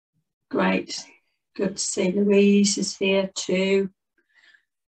Great. Good to see Louise is here too.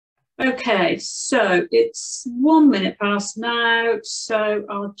 Okay, so it's 1 minute past now, so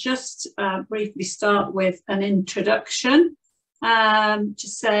I'll just briefly start with an introduction to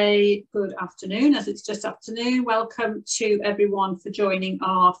say good afternoon, as it's just afternoon. Welcome to everyone for joining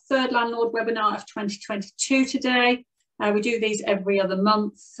our third landlord webinar of 2022 today. We do these every other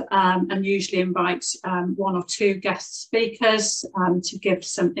month and usually invite 1 or 2 guest speakers to give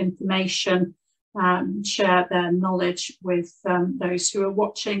some information, share their knowledge with those who are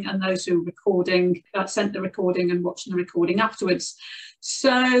watching and those who are recording, sent the recording and watching the recording afterwards.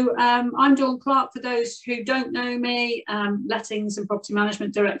 So I'm Dawn Clarke, for those who don't know me, Lettings and Property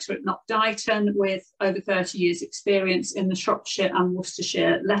Management Director at Nock Deighton, with over 30 years experience in the Shropshire and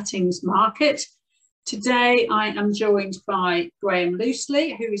Worcestershire lettings market. Today I am joined by Graham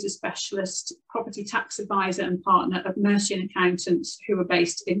Loosely, who is a specialist property tax advisor and partner of Mercian Accountants, who are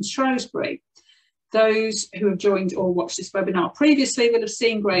based in Shrewsbury. Those who have joined or watched this webinar previously will have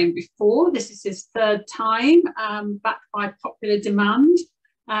seen Graham before. This is his third time, backed by popular demand.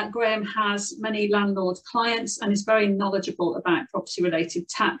 Graham has many landlord clients and is very knowledgeable about property related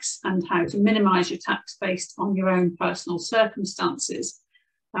tax and how to minimise your tax based on your own personal circumstances.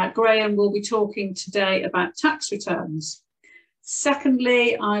 Graham will be talking today about tax returns.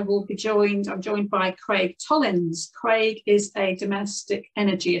 Secondly, I'm joined by Craig Tollins. Craig is a domestic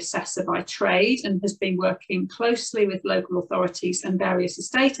energy assessor by trade and has been working closely with local authorities and various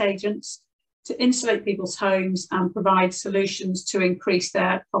estate agents to insulate people's homes and provide solutions to increase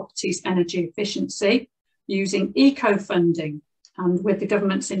their property's energy efficiency using eco-funding, and with the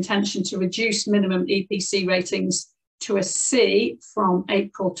government's intention to reduce minimum EPC ratings to a C from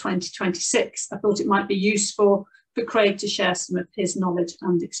April 2026. I thought it might be useful for Craig to share some of his knowledge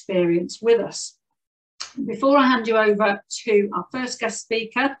and experience with us. Before I hand you over to our first guest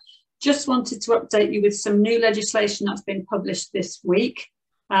speaker, just wanted to update you with some new legislation that's been published this week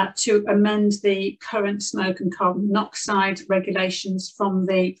to amend the current smoke and carbon monoxide regulations from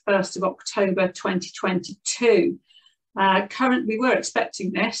the 1st of October 2022. We were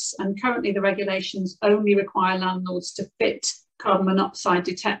expecting this, and currently the regulations only require landlords to fit carbon monoxide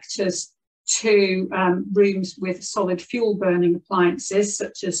detectors to rooms with solid fuel burning appliances,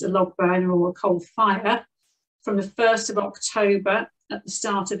 such as a log burner or a coal fire. From the 1st of October, at the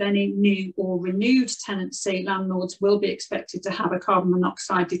start of any new or renewed tenancy, landlords will be expected to have a carbon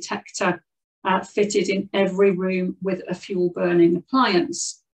monoxide detector fitted in every room with a fuel burning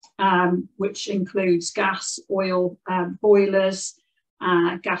appliance. Which includes gas, oil, boilers,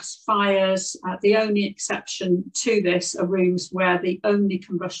 gas fires. The only exception to this are rooms where the only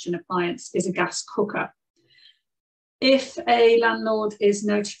combustion appliance is a gas cooker. If a landlord is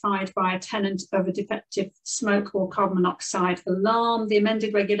notified by a tenant of a defective smoke or carbon monoxide alarm, the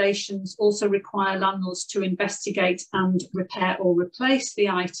amended regulations also require landlords to investigate and repair or replace the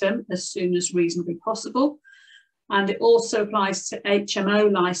item as soon as reasonably possible. And it also applies to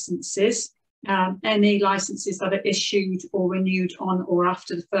HMO licences. Any licences that are issued or renewed on or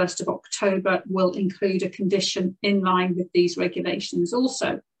after the 1st of October will include a condition in line with these regulations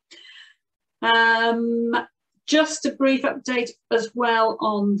also. Just a brief update as well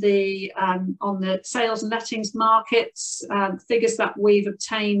on the sales and lettings markets. Figures that we've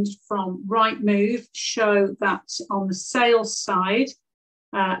obtained from Rightmove show that on the sales side,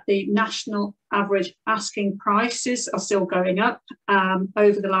 the national average asking prices are still going up.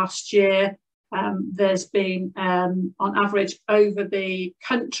 Over the last year, there's been, on average over the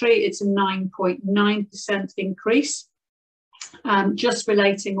country, it's a 9.9% increase. Just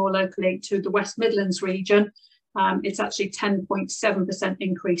relating more locally to the West Midlands region, it's actually 10.7%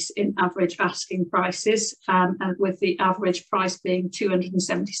 increase in average asking prices, and with the average price being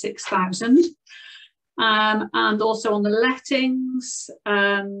 276,000. And also on the lettings,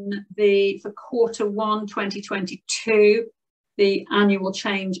 for Q1 2022, the annual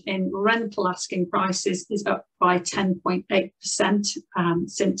change in rental asking prices is up by 10.8%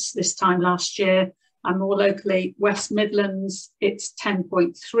 since this time last year. And more locally, West Midlands, it's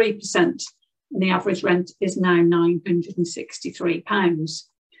 10.3%, and the average rent is now £963.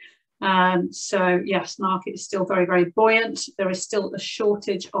 So yes, market is still very, very buoyant. There is still a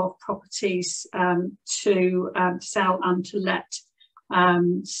shortage of properties to sell and to let.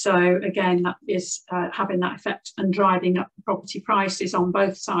 So again, that is having that effect and driving up the property prices on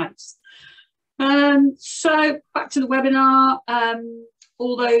both sides. So back to the webinar.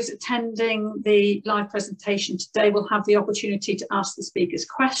 All those attending the live presentation today will have the opportunity to ask the speakers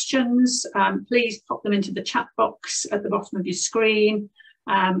questions. Please pop them into the chat box at the bottom of your screen.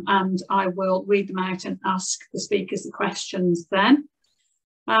 And I will read them out and ask the speakers the questions then.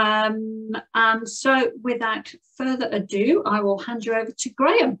 And so without further ado, I will hand you over to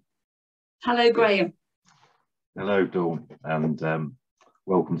Graham. Hello, Graham. Hello, Dawn, and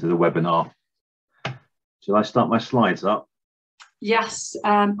welcome to the webinar. Shall I start my slides up? Yes.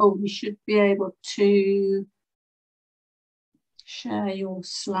 Oh, we should be able to share your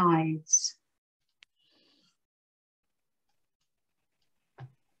slides.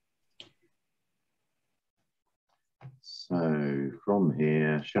 So from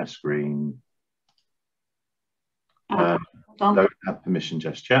here, share screen. Don't have permission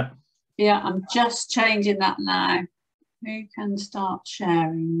just yet. Yeah, I'm just changing that now. Who can start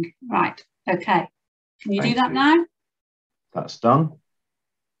sharing? Right. Okay. Can you do that now? That's done.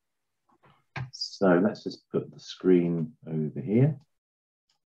 So let's just put the screen over here.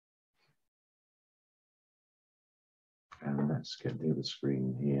 And let's get the other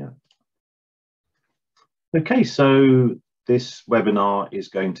screen here. Okay, so this webinar is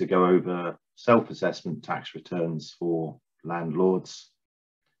going to go over self-assessment tax returns for landlords.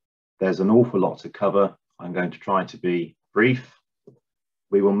 There's an awful lot to cover. I'm going to try to be brief.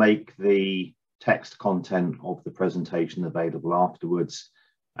 We will make the text content of the presentation available afterwards.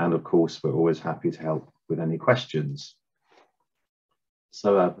 And of course, we're always happy to help with any questions.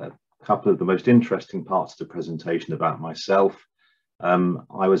 So a couple of the most interesting parts of the presentation about myself.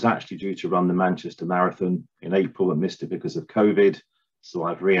 I was actually due to run the Manchester Marathon in April and missed it because of COVID. So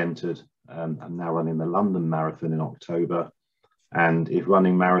I've re-entered. I'm now running the London Marathon in October. And if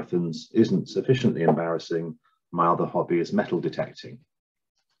running marathons isn't sufficiently embarrassing, my other hobby is metal detecting.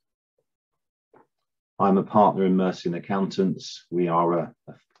 I'm a partner in Mercian Accountants. We are a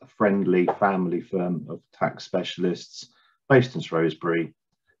friendly family firm of tax specialists based in Shrewsbury,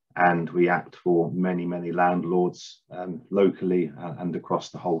 and we act for many, many landlords locally and across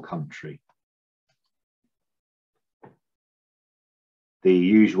the whole country. The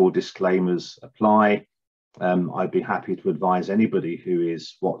usual disclaimers apply. I'd be happy to advise anybody who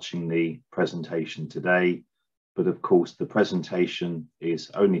is watching the presentation today, but of course the presentation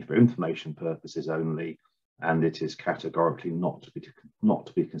is only for information purposes only, and it is categorically not to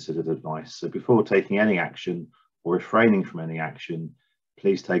be considered advice. So before taking any action or refraining from any action,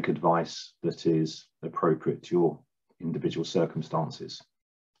 please take advice that is appropriate to your individual circumstances.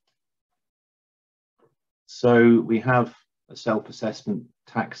 So we have a self-assessment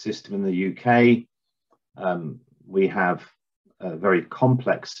tax system in the UK. We have a very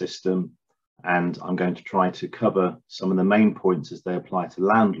complex system, and I'm going to try to cover some of the main points as they apply to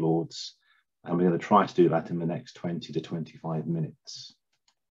landlords, and we're going to try to do that in the next 20 to 25 minutes.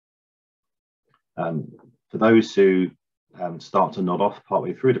 For those who start to nod off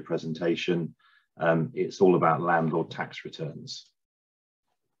partway through the presentation, it's all about landlord tax returns.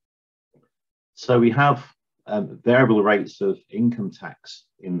 So we have variable rates of income tax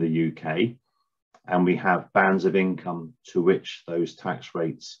in the UK, and we have bands of income to which those tax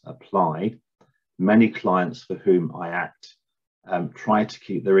rates apply. Many clients for whom I act try to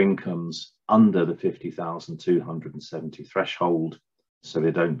keep their incomes under the 50,270 threshold so they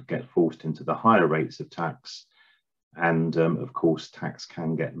don't get forced into the higher rates of tax. And of course, tax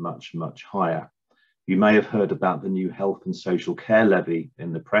can get much, much higher. You may have heard about the new health and social care levy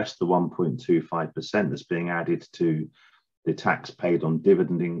in the press, the 1.25% that's being added to the tax paid on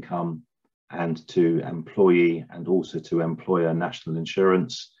dividend income and to employee and also to employer national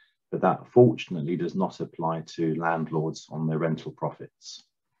insurance, but that fortunately does not apply to landlords on their rental profits.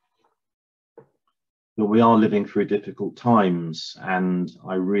 But we are living through difficult times, and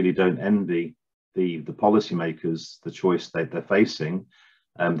I really don't envy the policymakers the choice that they're facing.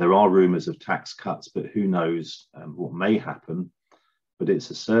 There are rumours of tax cuts, but who knows what may happen. But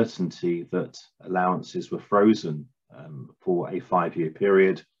it's a certainty that allowances were frozen for a 5-year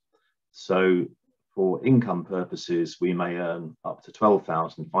period. So for income purposes, we may earn up to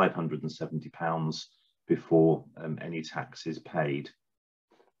 £12,570 before any tax is paid.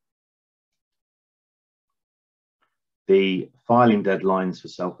 The filing deadlines for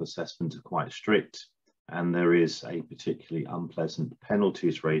self-assessment are quite strict, and there is a particularly unpleasant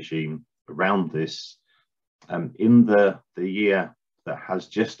penalties regime around this. In the year that has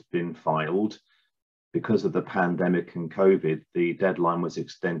just been filed, because of the pandemic and COVID, the deadline was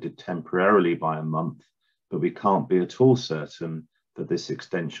extended temporarily by a month, but we can't be at all certain that this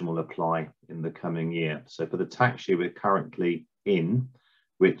extension will apply in the coming year. So for the tax year we're currently in,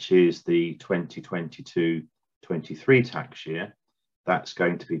 which is the 2022-23 tax year, that's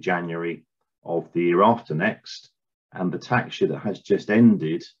going to be January of the year after next. And the tax year that has just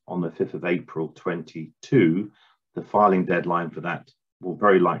ended on the 5th of April 22, the filing deadline for that will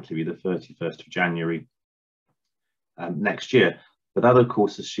very likely be the 31st of January next year. But that, of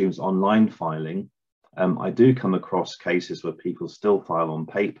course, assumes online filing. I do come across cases where people still file on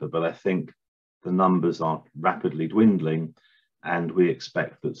paper, but I think the numbers are rapidly dwindling, and we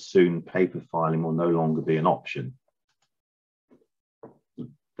expect that soon paper filing will no longer be an option.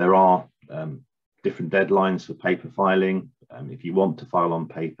 There are different deadlines for paper filing. If you want to file on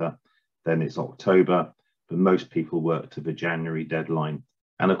paper, then it's October, but most people work to the January deadline.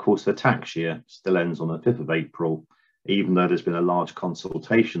 And of course, the tax year still ends on the 5th of April. Even though there's been a large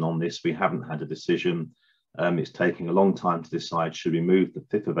consultation on this, we haven't had a decision. It's taking a long time to decide, should we move the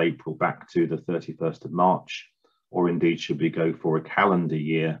 5th of April back to the 31st of March, or indeed should we go for a calendar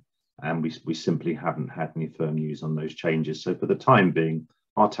year? And we simply haven't had any firm news on those changes. So for the time being,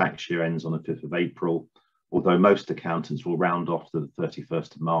 our tax year ends on the 5th of April, although most accountants will round off to the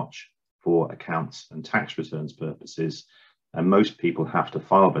 31st of March for accounts and tax returns purposes. And most people have to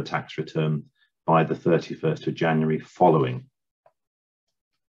file their tax return by the 31st of January following.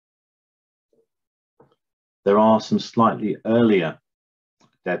 There are some slightly earlier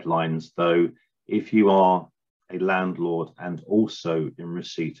deadlines, though. If you are a landlord and also in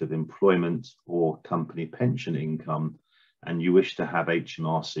receipt of employment or company pension income, and you wish to have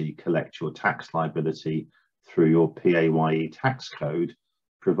HMRC collect your tax liability through your PAYE tax code,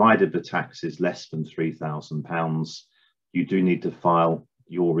 provided the tax is less than £3,000, you do need to file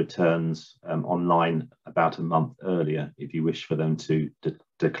your returns online about a month earlier if you wish for them to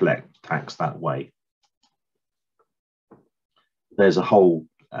collect tax that way. There's a whole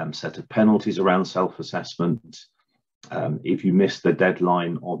set of penalties around self-assessment. If you miss the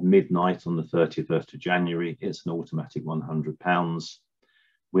deadline of midnight on the 31st of January, it's an automatic £100.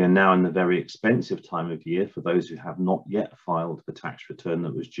 We are now in the very expensive time of year for those who have not yet filed the tax return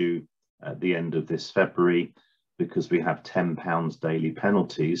that was due at the end of this February, because we have £10 daily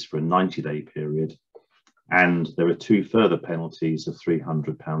penalties for a 90-day period. And there are 2 further penalties of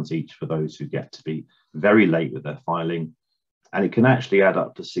 £300 each for those who get to be very late with their filing. And it can actually add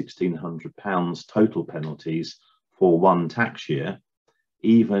up to £1,600 total penalties for one tax year,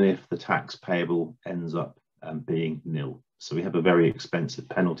 even if the tax payable ends up being nil. So we have a very expensive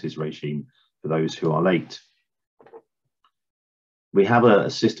penalties regime for those who are late. We have a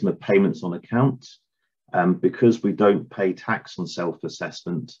system of payments on account. Because we don't pay tax on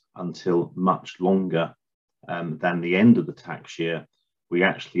self-assessment until much longer than the end of the tax year, we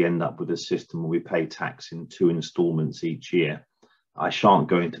actually end up with a system where we pay tax in 2 instalments each year. I shan't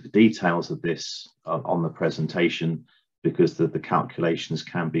go into the details of this on the presentation, because the calculations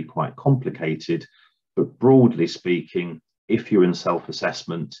can be quite complicated, but broadly speaking, if you're in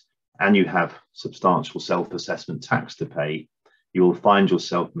self-assessment and you have substantial self-assessment tax to pay, you will find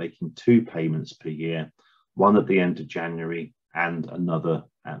yourself making 2 payments per year, one at the end of January and another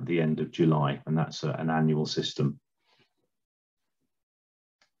at the end of July, and that's an annual system.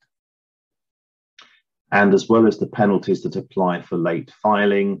 And as well as the penalties that apply for late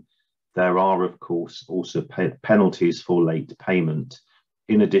filing, there are, of course, also penalties for late payment,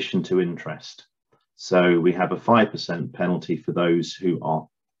 in addition to interest. So we have a 5% penalty for those who are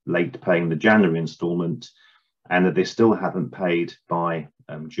late paying the January instalment, and if they still haven't paid by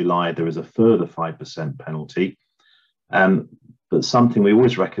July, there is a further 5% penalty. But something we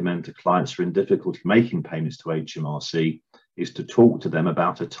always recommend to clients who are in difficulty making payments to HMRC is to talk to them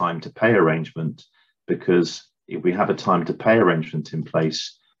about a time to pay arrangement, because if we have a time to pay arrangement in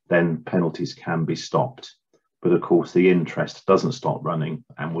place, then penalties can be stopped. But of course, the interest doesn't stop running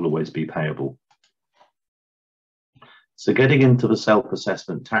and will always be payable. So getting into the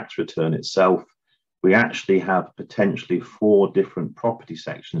self-assessment tax return itself, we actually have potentially 4 different property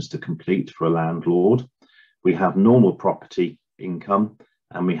sections to complete for a landlord. We have normal property income,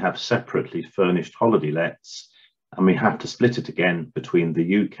 and we have separately furnished holiday lets, and we have to split it again between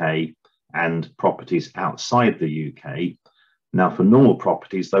the UK and properties outside the UK. Now, for normal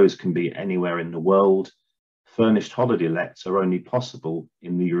properties, those can be anywhere in the world. Furnished holiday lets are only possible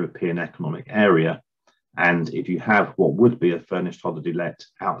in the European Economic Area. And if you have what would be a furnished holiday let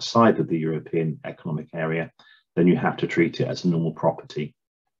outside of the European Economic Area, then you have to treat it as a normal property.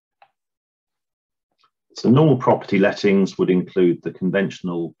 So normal property lettings would include the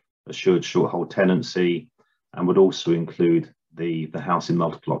conventional assured short hold tenancy, and would also include the house in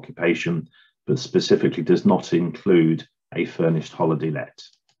multiple occupation, but specifically does not include a furnished holiday let.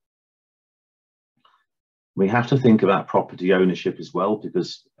 We have to think about property ownership as well,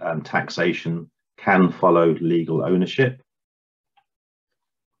 because taxation can follow legal ownership.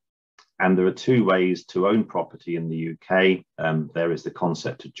 And there are 2 ways to own property in the UK. There is the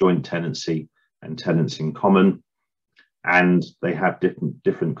concept of joint tenancy and tenants in common. and they have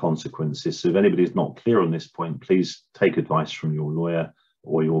different consequences. So if anybody's not clear on this point, please take advice from your lawyer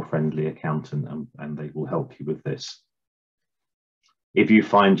or your friendly accountant, and they will help you with this. If you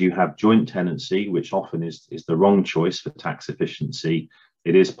find you have joint tenancy, which often is the wrong choice for tax efficiency,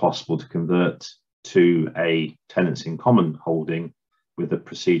 it is possible to convert to a tenancy in common holding with a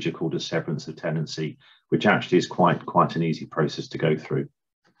procedure called a severance of tenancy, which actually is quite an easy process to go through.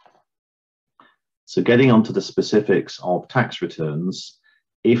 So getting onto the specifics of tax returns,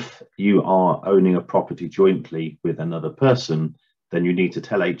 if you are owning a property jointly with another person, then you need to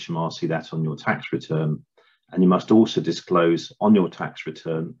tell HMRC that on your tax return. And you must also disclose on your tax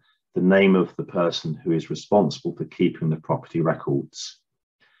return the name of the person who is responsible for keeping the property records.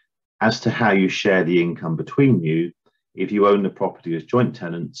 As to how you share the income between you, if you own the property as joint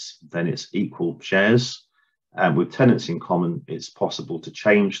tenants, then it's equal shares. And with tenants in common, it's possible to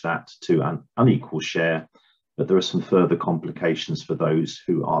change that to an unequal share, but there are some further complications for those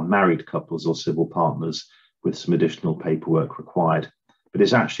who are married couples or civil partners with some additional paperwork required. But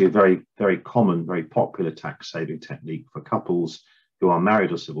it's actually a very, very common, very popular tax saving technique for couples who are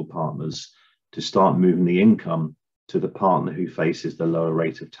married or civil partners to start moving the income to the partner who faces the lower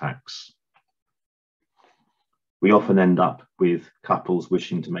rate of tax. We often end up with couples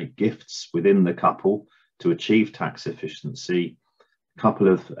wishing to make gifts within the couple to achieve tax efficiency. A couple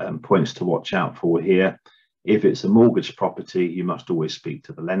of points to watch out for here. If it's a mortgage property, you must always speak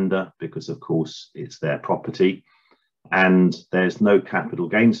to the lender because, of course, it's their property. And there's no capital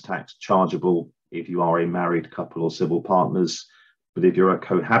gains tax chargeable if you are a married couple or civil partners. But if you're a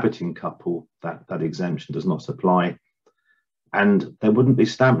cohabiting couple, that exemption does not apply. And there wouldn't be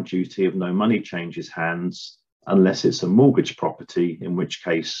stamp duty if no money changes hands, unless it's a mortgage property, in which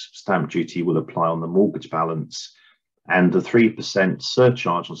case stamp duty will apply on the mortgage balance. And the 3%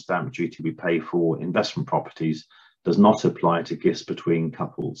 surcharge on stamp duty we pay for investment properties does not apply to gifts between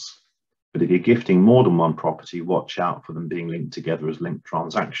couples. But if you're gifting more than one property, watch out for them being linked together as linked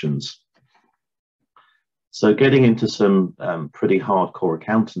transactions. So getting into some pretty hardcore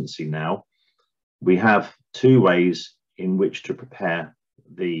accountancy now, we have two ways in which to prepare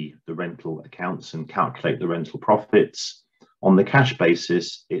the rental accounts and calculate the rental profits. On the cash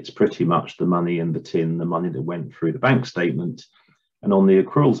basis, it's pretty much the money in the tin, the money that went through the bank statement. And on the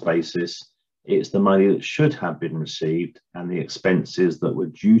accruals basis, it's the money that should have been received and the expenses that were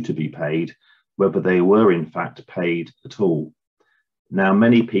due to be paid, whether they were in fact paid at all. Now,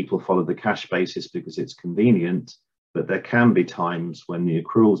 many people follow the cash basis because it's convenient, but there can be times when the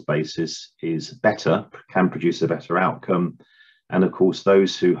accruals basis is better, can produce a better outcome. And of course,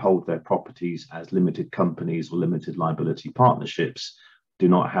 those who hold their properties as limited companies or limited liability partnerships do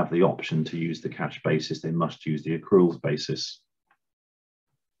not have the option to use the cash basis. They must use the accruals basis.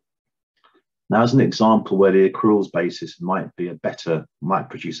 Now, as an example where the accruals basis might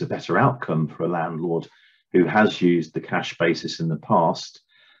produce a better outcome for a landlord who has used the cash basis in the past,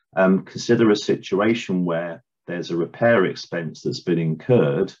 consider a situation where there's a repair expense that's been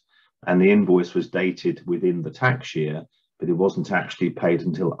incurred and the invoice was dated within the tax year, but it wasn't actually paid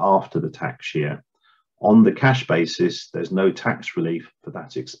until after the tax year. On the cash basis, there's no tax relief for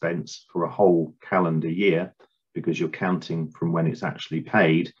that expense for a whole calendar year because you're counting from when it's actually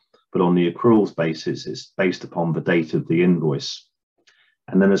paid. But on the accruals basis, it's based upon the date of the invoice.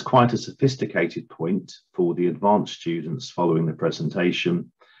 And then there's quite a sophisticated point for the advanced students following the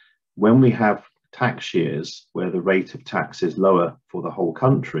presentation. When we have tax years where the rate of tax is lower for the whole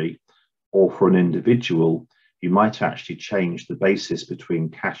country or for an individual, you might actually change the basis between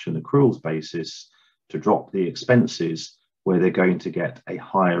cash and accruals basis to drop the expenses where they're going to get a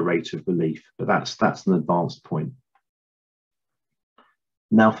higher rate of relief. But that's an advanced point.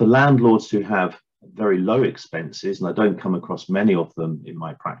 Now, for landlords who have very low expenses, and I don't come across many of them in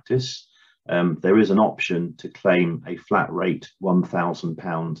my practice, there is an option to claim a flat rate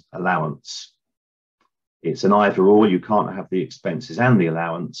 £1,000 allowance. It's an either or, you can't have the expenses and the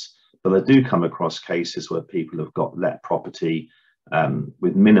allowance, but I do come across cases where people have got let property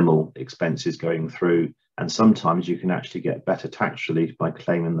with minimal expenses going through, and sometimes you can actually get better tax relief by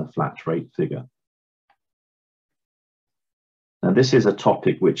claiming the flat rate figure. Now, this is a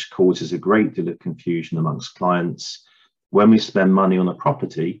topic which causes a great deal of confusion amongst clients. When we spend money on a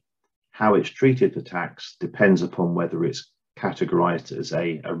property, how it's treated for tax depends upon whether it's categorized as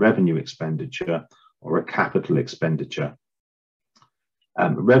a revenue expenditure or a capital expenditure.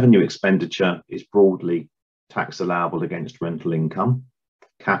 Revenue expenditure is broadly tax allowable against rental income.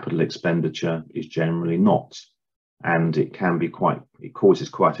 Capital expenditure is generally not, and it causes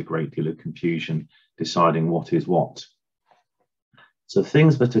quite a great deal of confusion deciding what is what. So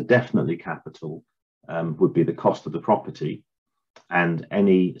things that are definitely capital would be the cost of the property, and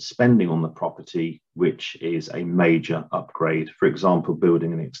any spending on the property which is a major upgrade, for example,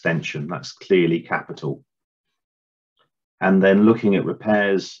 building an extension, that's clearly capital. And then looking at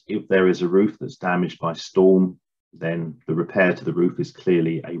repairs, if there is a roof that's damaged by storm, then the repair to the roof is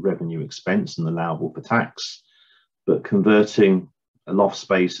clearly a revenue expense and allowable for tax. But converting a loft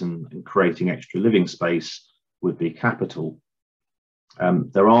space and creating extra living space would be capital.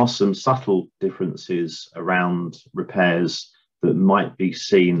 There are some subtle differences around repairs that might be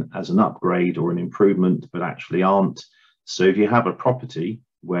seen as an upgrade or an improvement, but actually aren't. So if you have a property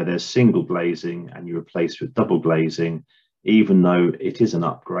where there's single glazing and you replace with double glazing, even though it is an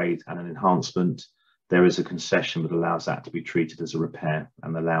upgrade and an enhancement, there is a concession that allows that to be treated as a repair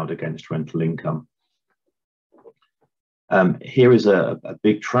and allowed against rental income. Here is a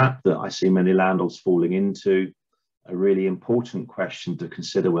big trap that I see many landlords falling into. A really important question to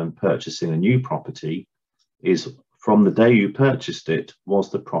consider when purchasing a new property is, from the day you purchased it, was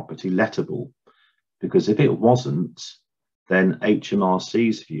the property lettable? Because if it wasn't, then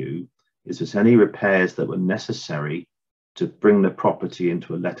HMRC's view is that any repairs that were necessary to bring the property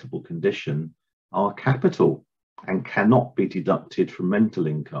into a lettable condition are capital and cannot be deducted from rental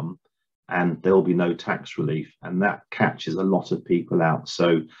income, and there'll be no tax relief, and that catches a lot of people out.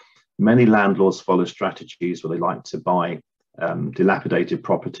 So many landlords follow strategies where they like to buy dilapidated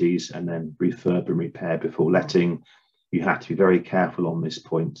properties and then refurb and repair before letting. You have to be very careful on this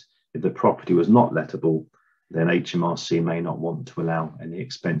point. If the property was not lettable, then HMRC may not want to allow any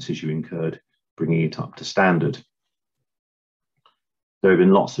expenses you incurred bringing it up to standard. There have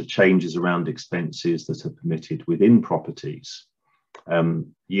been lots of changes around expenses that are permitted within properties.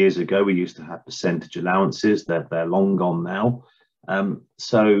 Years ago, we used to have percentage allowances. They're long gone now.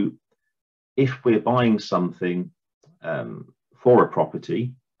 So if we're buying something for a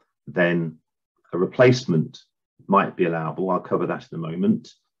property, then a replacement might be allowable. I'll cover that in a moment.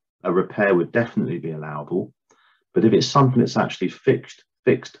 A repair would definitely be allowable. But if it's something that's actually fixed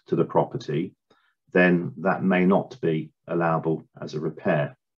to the property, then that may not be allowable as a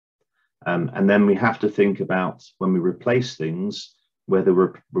repair. And then we have to think about, when we replace things, whether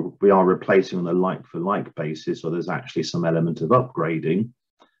we are replacing on a like-for-like basis, or there's actually some element of upgrading.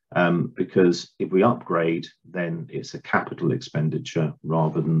 Because if we upgrade, then it's a capital expenditure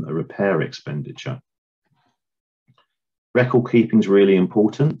rather than a repair expenditure. Record keeping is really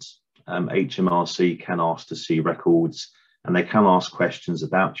important. HMRC can ask to see records, and they can ask questions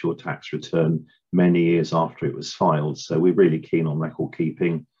about your tax return many years after it was filed. So we're really keen on record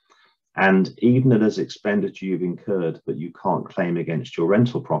keeping. And even if there's expenditure you've incurred but you can't claim against your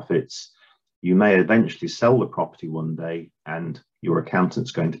rental profits, you may eventually sell the property one day and your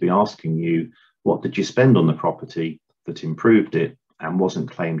accountant's going to be asking you, what did you spend on the property that improved it and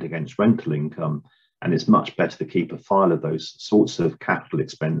wasn't claimed against rental income? And it's much better to keep a file of those sorts of capital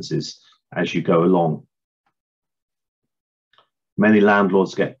expenses as you go along. Many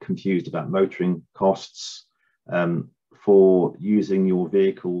landlords get confused about motoring costs. For using your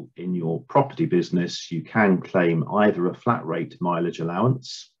vehicle in your property business, you can claim either a flat rate mileage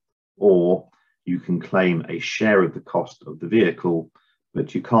allowance, or you can claim a share of the cost of the vehicle,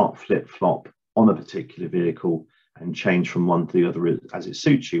 but you can't flip-flop on a particular vehicle and change from one to the other as it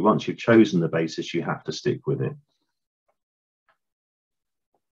suits you. Once you've chosen the basis, you have to stick with it.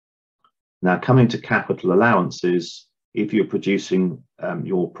 Now, coming to capital allowances, if you're producing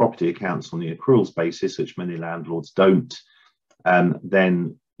your property accounts on the accruals basis, which many landlords don't,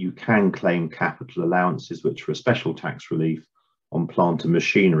 then you can claim capital allowances, which are a special tax relief on plant and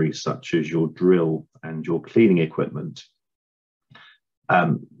machinery, such as your drill and your cleaning equipment.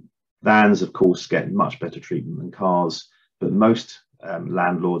 Vans, of course, get much better treatment than cars, but most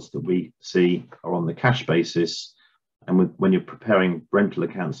landlords that we see are on the cash basis. And when you're preparing rental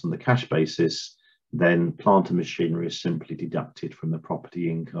accounts on the cash basis, then plant and machinery is simply deducted from the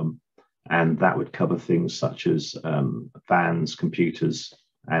property income. And that would cover things such as vans, computers,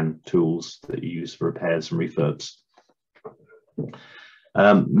 and tools that you use for repairs and refurbs.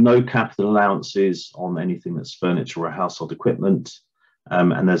 No capital allowances on anything that's furniture or household equipment.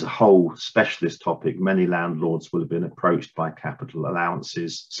 And there's a whole specialist topic. Many landlords will have been approached by capital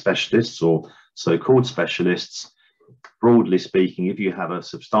allowances specialists, or so-called specialists. Broadly speaking, if you have a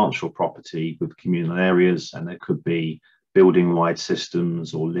substantial property with communal areas, and there could be building-wide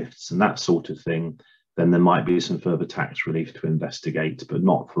systems or lifts and that sort of thing, then there might be some further tax relief to investigate, but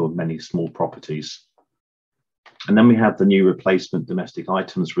not for many small properties. And then we have the new replacement domestic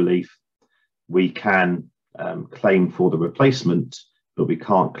items relief. We can claim for the replacement, but we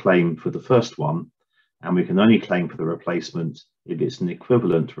can't claim for the first one. And we can only claim for the replacement if it's an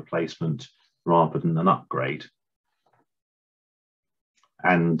equivalent replacement rather than an upgrade.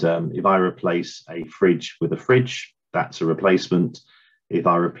 And if I replace a fridge with a fridge, that's a replacement. If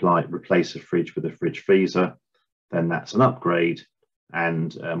I replace a fridge with a fridge freezer, then that's an upgrade.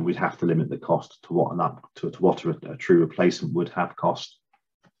 And we'd have to limit the cost to what a true replacement would have cost.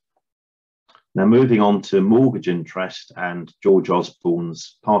 Now, moving on to mortgage interest and George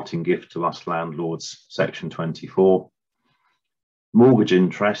Osborne's parting gift to us landlords, section 24. Mortgage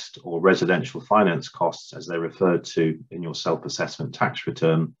interest, or residential finance costs, as they're referred to in your self-assessment tax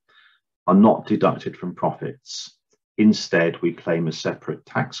return, are not deducted from profits. Instead, we claim a separate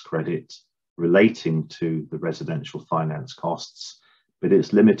tax credit relating to the residential finance costs, but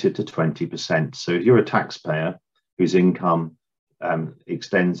it's limited to 20%. So if you're a taxpayer whose income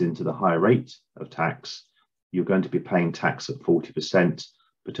extends into the higher rate of tax, you're going to be paying tax at 40%,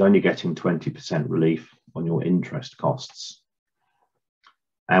 but only getting 20% relief on your interest costs.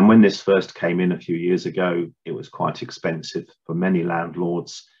 And when this first came in a few years ago, it was quite expensive for many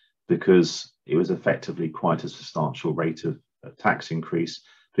landlords because it was effectively quite a substantial rate of tax increase,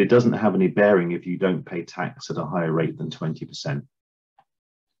 but it doesn't have any bearing if you don't pay tax at a higher rate than 20%.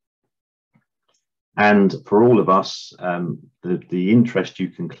 And for all of us, the interest you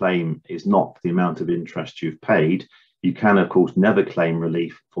can claim is not the amount of interest you've paid. You can, of course, never claim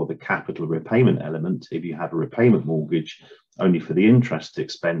relief for the capital repayment element if you have a repayment mortgage, only for the interest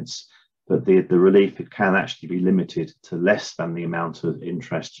expense. But the relief, it can actually be limited to less than the amount of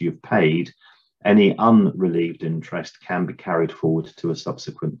interest you've paid. Any unrelieved interest can be carried forward to a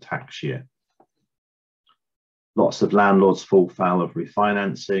subsequent tax year. Lots of landlords fall foul of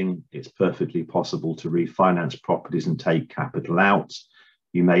refinancing. It's perfectly possible to refinance properties and take capital out.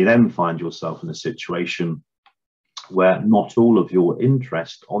 You may then find yourself in a situation where not all of your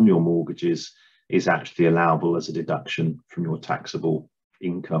interest on your mortgages is actually allowable as a deduction from your taxable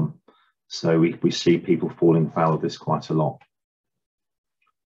income. So we see people falling foul of this quite a lot.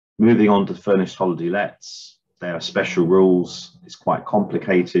 Moving on to furnished holiday lets, there are special rules. It's quite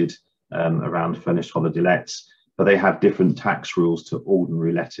complicated around furnished holiday lets, but they have different tax rules to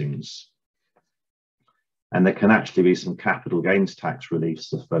ordinary lettings. And there can actually be some capital gains tax reliefs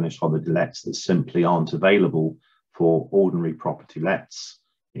for furnished holiday lets that simply aren't available for ordinary property lets,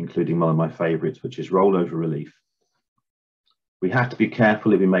 including one of my favourites, which is rollover relief. We have to be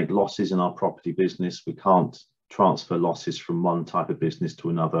careful if we make losses in our property business. We can't transfer losses from one type of business to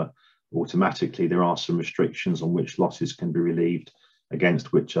another automatically. There are some restrictions on which losses can be relieved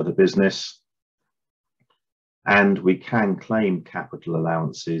against which other business. And we can claim capital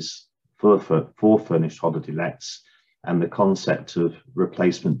allowances for furnished holiday lets, and the concept of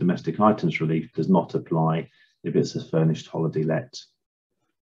replacement domestic items relief does not apply if it's a furnished holiday let.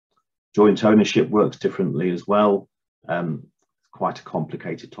 Joint ownership works differently as well. Quite a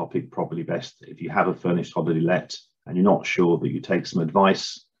complicated topic, probably best if you have a furnished holiday let and you're not sure, that you take some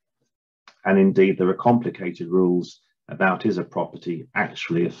advice. And indeed, there are complicated rules about, is a property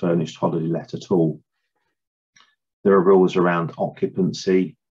actually a furnished holiday let at all? There are rules around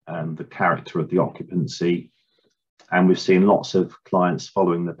occupancy and the character of the occupancy. And we've seen lots of clients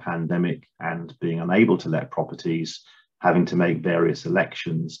following the pandemic and being unable to let properties, having to make various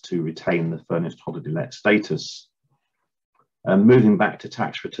elections to retain the furnished holiday let status. Moving back to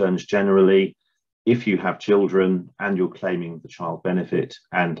tax returns generally, if you have children and you're claiming the child benefit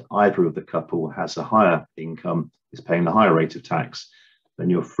and either of the couple has a higher income, is paying the higher rate of tax, then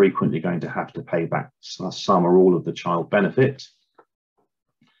you're frequently going to have to pay back some or all of the child benefit.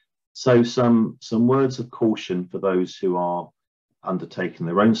 So some words of caution for those who are undertaking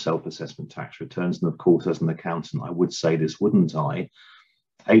their own self-assessment tax returns. And of course, as an accountant, I would say this, wouldn't I?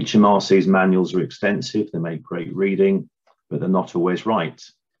 HMRC's manuals are extensive, they make great reading, but they're not always right.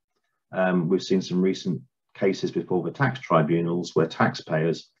 We've seen some recent cases before the tax tribunals where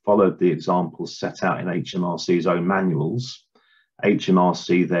taxpayers followed the examples set out in HMRC's own manuals.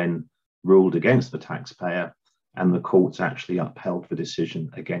 HMRC then ruled against the taxpayer, and the courts actually upheld the decision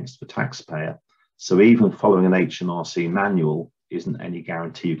against the taxpayer. So even following an HMRC manual isn't any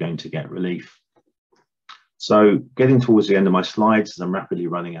guarantee you're going to get relief. So getting towards the end of my slides, as I'm rapidly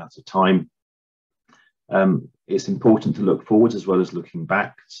running out of time, it's important to look forward as well as looking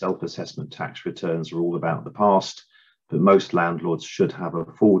back. Self-assessment tax returns are all about the past, but most landlords should have a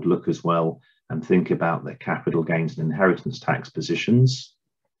forward look as well and think about their capital gains and inheritance tax positions.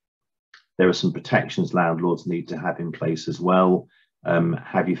 There are some protections landlords need to have in place as well.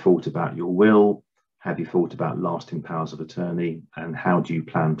 Have you thought about your will? Have you thought about lasting powers of attorney? And how do you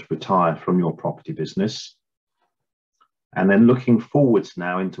plan to retire from your property business? And then looking forwards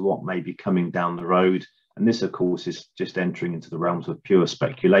now into what may be coming down the road. And this, of course, is just entering into the realms of pure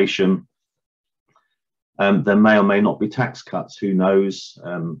speculation. There may or may not be tax cuts, who knows?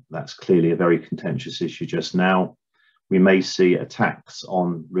 That's clearly a very contentious issue just now. We may see a tax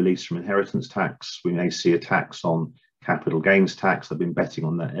on release from inheritance tax. We may see a tax on capital gains tax. I've been betting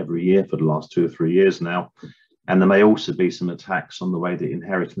on that every year for the last 2 or 3 years now. And there may also be some attacks on the way that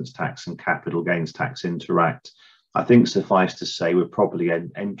inheritance tax and capital gains tax interact. I think suffice to say we're probably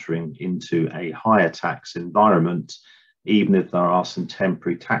entering into a higher tax environment, even if there are some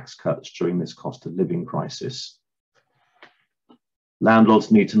temporary tax cuts during this cost of living crisis. Landlords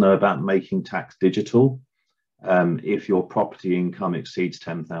need to know about making tax digital. If your property income exceeds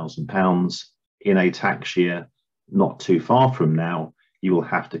 £10,000 in a tax year not too far from now, you will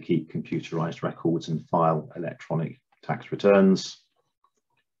have to keep computerized records and file electronic tax returns.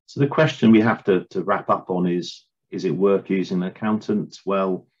 So the question we have to wrap up on is it worth using an accountant?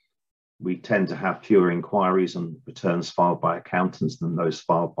 Well, we tend to have fewer inquiries on returns filed by accountants than those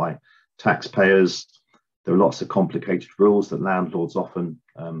filed by taxpayers. There are lots of complicated rules that landlords often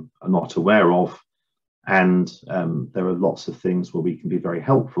are not aware of. And there are lots of things where we can be very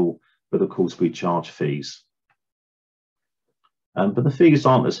helpful, but of course we charge fees. But the fees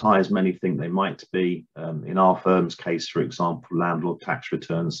aren't as high as many think they might be. In our firm's case, for example, landlord tax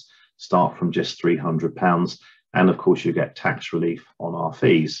returns start from just £300. And of course you get tax relief on our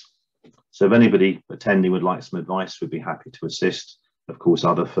fees. So if anybody attending would like some advice, we'd be happy to assist. Of course,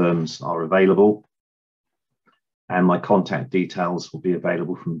 other firms are available. And my contact details will be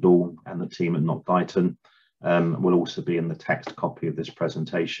available from Dawn and the team at Nock Deighton. Will also be in the text copy of this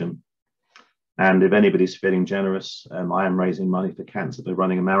presentation. And if anybody's feeling generous, I am raising money for cancer by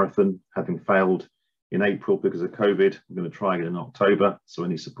running a marathon, having failed in April because of COVID. I'm going to try again in October, so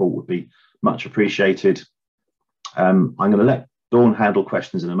any support would be much appreciated. I'm going to let Dawn handle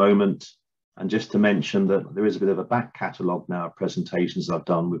questions in a moment. And just to mention that there is a bit of a back catalogue now of presentations I've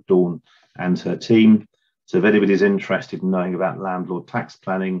done with Dawn and her team. So if anybody's interested in knowing about landlord tax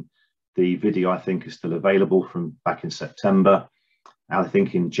planning, the video I think is still available from back in September. And I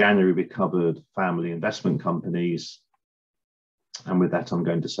think in January we covered family investment companies. And with that, I'm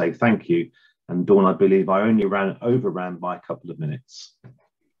going to say thank you. And Dawn, I believe I only overran by a couple of minutes.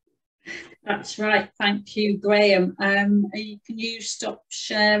 That's right. Thank you, Graham. Can you stop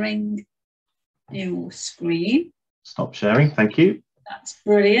sharing your screen? Stop sharing. Thank you. That's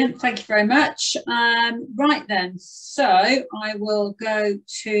brilliant. Thank you very much. Right then, so I will go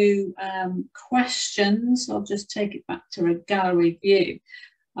to questions. I'll just take it back to a gallery view.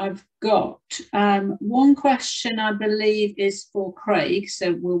 I've got one question I believe is for Craig,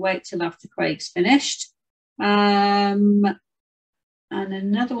 so we'll wait till after Craig's finished. And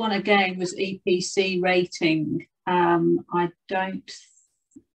another one again was EPC rating.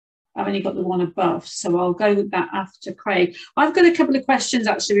 I've only got the one above, so I'll go with that after Craig. I've got a couple of questions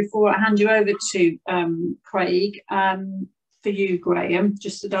actually before I hand you over to Craig for you, Graham,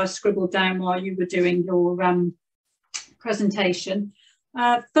 just that I scribbled down while you were doing your presentation.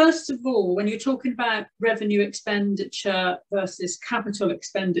 First of all, when you're talking about revenue expenditure versus capital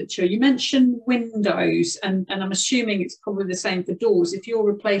expenditure, you mentioned windows, and I'm assuming it's probably the same for doors. If you're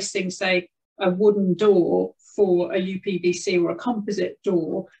replacing, say, a wooden door for a UPVC or a composite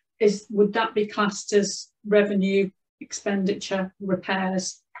door, would that be classed as revenue expenditure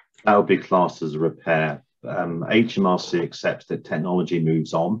repairs? That would be classed as a repair. HMRC accepts that technology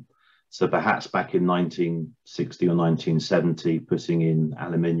moves on. So perhaps back in 1960 or 1970, putting in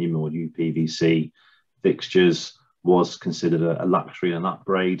aluminium or UPVC fixtures was considered a luxury and an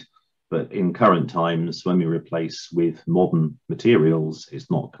upgrade. But in current times, when we replace with modern materials, it's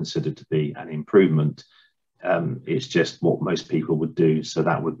not considered to be an improvement. It's just what most people would do. So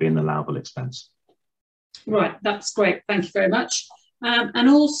that would be an allowable expense. Right, that's great. Thank you very much. And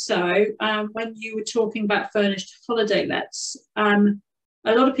also, when you were talking about furnished holiday lets,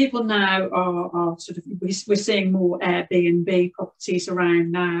 a lot of people now are sort of, we're seeing more Airbnb properties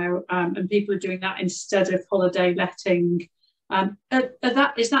around now, and people are doing that instead of holiday letting.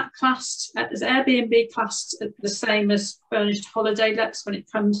 Is that classed, is Airbnb classed the same as furnished holiday lets when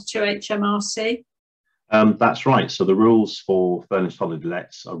it comes to HMRC? That's right. So the rules for furnished holiday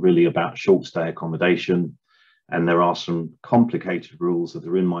lets are really about short stay accommodation, and there are some complicated rules that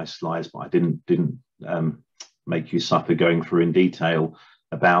are in my slides, but I didn't make you suffer going through in detail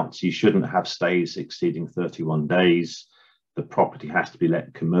about you shouldn't have stays exceeding 31 days. The property has to be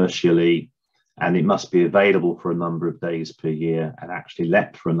let commercially, and it must be available for a number of days per year and actually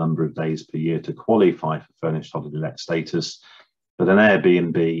let for a number of days per year to qualify for furnished holiday let status. But an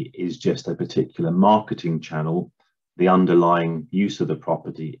Airbnb is just a particular marketing channel. The underlying use of the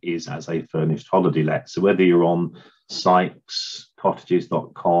property is as a furnished holiday let. So whether you're on sites,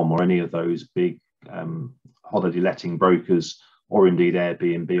 cottages.com or any of those big holiday letting brokers, or indeed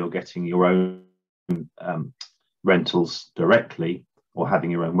Airbnb, or getting your own rentals directly, or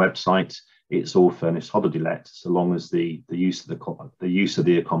having your own website, it's all furnished holiday let, so long as the use of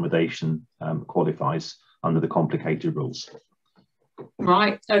the accommodation qualifies under the complicated rules.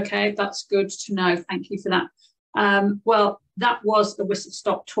 Right, okay, that's good to know. Thank you for that. Well, that was a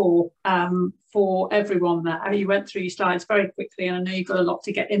whistle-stop tour for everyone there. You went through your slides very quickly, and I know you've got a lot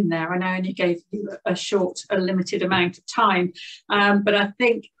to get in there. I know I only gave you a limited amount of time, but I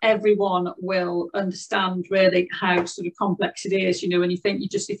think everyone will understand really how sort of complex it is. You know, when you think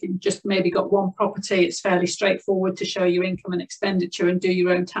if you just maybe got one property, it's fairly straightforward to show your income and expenditure and do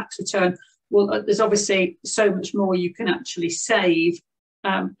your own tax return. Well, there's obviously so much more you can actually save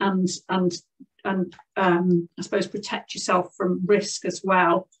and I suppose protect yourself from risk as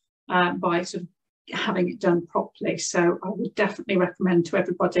well by sort of having it done properly. So I would definitely recommend to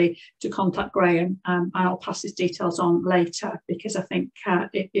everybody to contact Graham. I'll pass his details on later because I think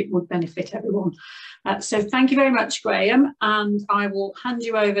it would benefit everyone. So thank you very much, Graham, and I will hand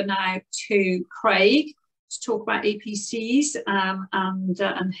you over now to Craig to talk about EPCs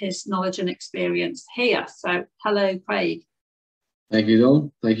and his knowledge and experience here. So hello, Craig. Thank you,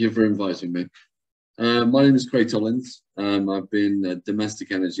 Dawn. Thank you for inviting me. My name is Craig Tollins. I've been a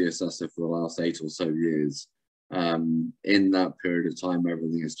domestic energy assessor for the last 8 or so years. In that period of time,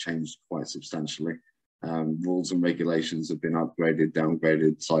 everything has changed quite substantially. Rules and regulations have been upgraded,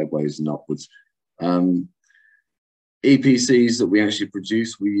 downgraded, sideways and upwards. EPCs that we actually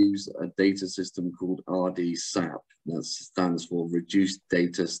produce, we use a data system called RDSAP. That stands for Reduced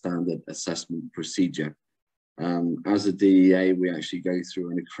Data Standard Assessment Procedure. As a DEA, we actually go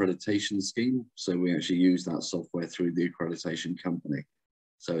through an accreditation scheme. So we actually use that software through the accreditation company.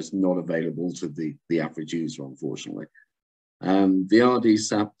 So it's not available to the average user, unfortunately. The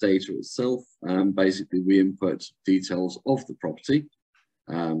RDSAP data itself, basically we input details of the property.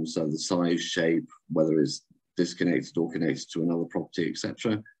 So the size, shape, whether it's disconnected or connected to another property,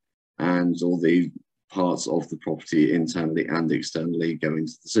 etc. And all the parts of the property internally and externally go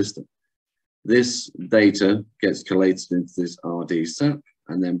into the system. This data gets collated into this RDSAP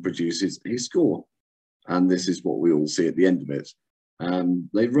and then produces a score. And this is what we all see at the end of it.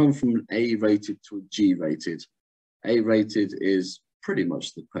 They run from an A-rated to a G-rated. A-rated is pretty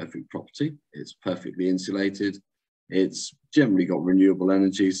much the perfect property. It's perfectly insulated. It's generally got renewable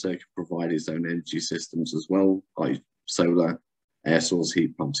energy, so it can provide its own energy systems as well, like solar, air source,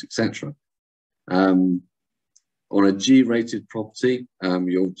 heat pumps, etc. On a G-rated property,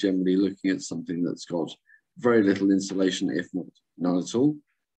 you're generally looking at something that's got very little insulation, if not none at all.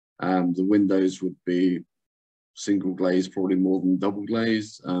 The windows would be single glazed, probably more than double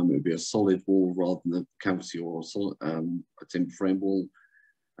glazed. It would be a solid wall rather than a cavity or a timber frame wall.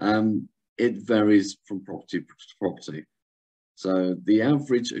 It varies from property to property. So the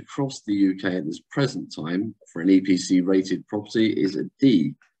average across the UK at this present time for an EPC rated property is a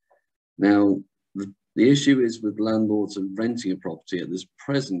D. Now, the issue is with landlords and renting a property at this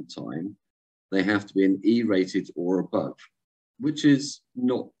present time, they have to be an E-rated or above, which is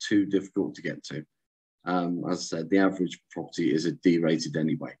not too difficult to get to. As I said, the average property is a D-rated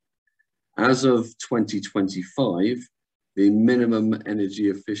anyway. As of 2025, the minimum energy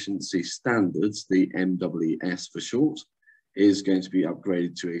efficiency standards, the MWS for short, is going to be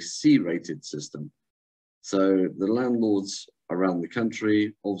upgraded to a C-rated system. So the landlords around the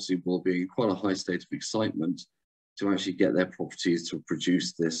country obviously will be in quite a high state of excitement to actually get their properties to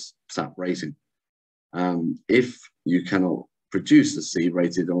produce this SAP rating. If you cannot produce a C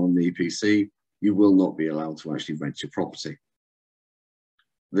rated on an EPC, you will not be allowed to actually rent your property.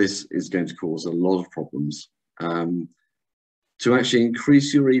 This is going to cause a lot of problems. To actually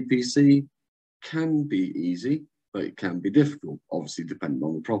increase your EPC can be easy, but it can be difficult, obviously depending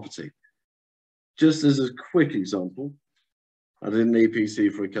on the property. Just as a quick example, I did an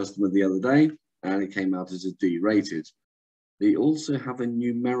EPC for a customer the other day, and it came out as a D rated. They also have a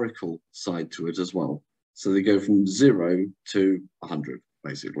numerical side to it as well. So they go from 0 to 100,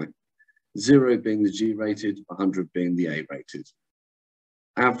 basically. 0 being the G rated, 100 being the A rated.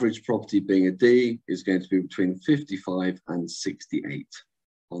 Average property being a D is going to be between 55 and 68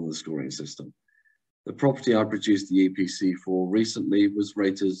 on the scoring system. The property I produced the EPC for recently was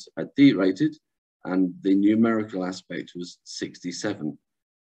rated a D rated, and the numerical aspect was 67.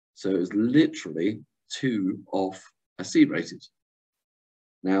 So it was literally 2 off a C rated.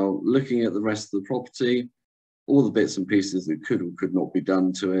 Now, looking at the rest of the property, all the bits and pieces that could or could not be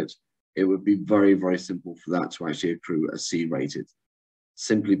done to it, it would be very, very simple for that to actually accrue a C rated.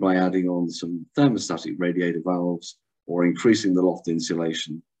 Simply by adding on some thermostatic radiator valves or increasing the loft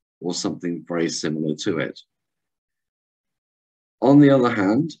insulation, or something very similar to it. On the other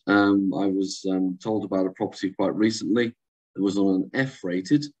hand, I was told about a property quite recently that was on an F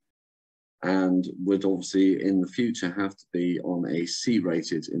rated and would obviously in the future have to be on a C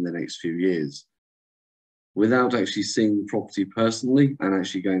rated in the next few years. Without actually seeing the property personally and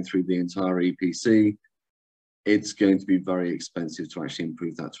actually going through the entire EPC, it's going to be very expensive to actually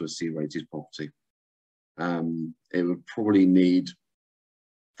improve that to a C rated property. It would probably need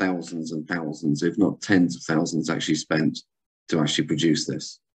thousands and thousands, if not tens of thousands actually spent to actually produce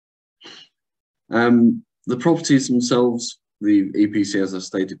this. The properties themselves, the EPC, as I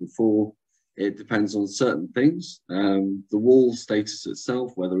stated before, it depends on certain things. The wall status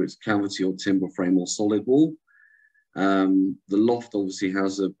itself, whether it's cavity or timber frame or solid wall. The loft obviously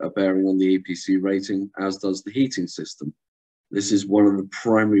has a bearing on the EPC rating, as does the heating system. This is one of the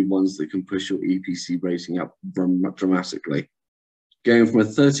primary ones that can push your EPC rating up dramatically. Going from a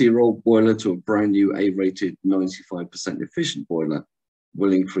 30-year-old boiler to a brand new A-rated 95% efficient boiler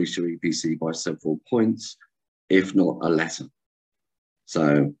will increase your EPC by several points, if not a letter.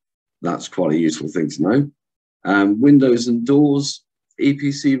 So that's quite a useful thing to know. Windows and doors,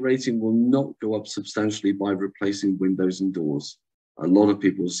 EPC rating will not go up substantially by replacing windows and doors. A lot of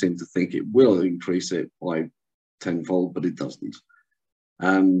people seem to think it will increase it by tenfold, but it doesn't.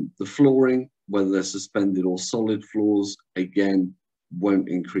 The flooring, whether they're suspended or solid floors, again, won't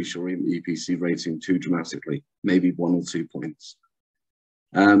increase your EPC rating too dramatically, maybe 1 or 2 points.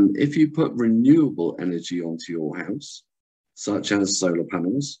 If you put renewable energy onto your house, such as solar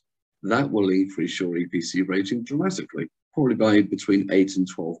panels, that will increase your EPC rating dramatically, probably by between 8 and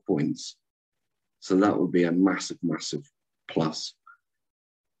 12 points. So that would be a massive, massive plus.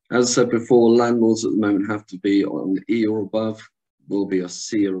 As I said before, landlords at the moment have to be on E or above, will be a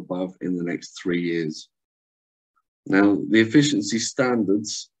C or above in the next 3 years. Now, the efficiency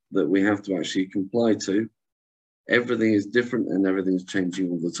standards that we have to actually comply to, everything is different and everything's changing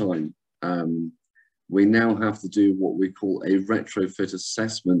all the time. We now have to do what we call a retrofit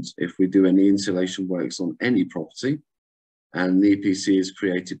assessment if we do any insulation works on any property, and the EPC is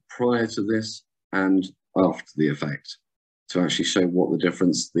created prior to this and after the effect to actually show what the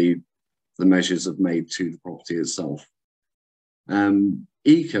difference the measures have made to the property itself.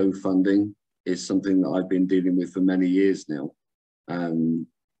 Eco funding is something that I've been dealing with for many years now.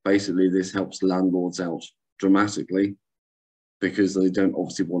 Basically, this helps landlords out dramatically because they don't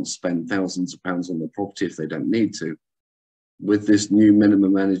obviously want to spend thousands of pounds on the property if they don't need to. With this new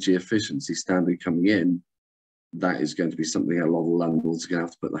minimum energy efficiency standard coming in, that is going to be something a lot of landlords are going to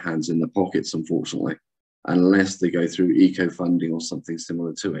have to put their hands in their pockets, unfortunately, unless they go through eco funding or something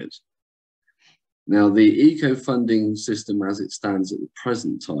similar to it. Now, the eco funding system as it stands at the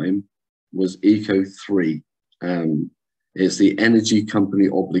present time was Eco 3. It's the energy company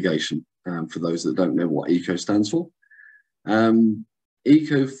obligation, for those that don't know what Eco stands for.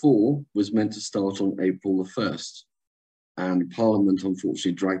 Eco 4 was meant to start on April the 1st, and Parliament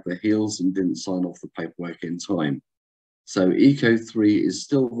unfortunately dragged their heels and didn't sign off the paperwork in time. So Eco 3 is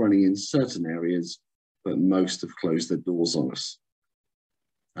still running in certain areas, but most have closed their doors on us.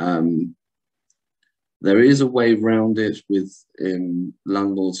 There is a way around it with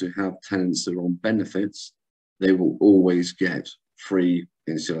landlords who have tenants that are on benefits. They will always get free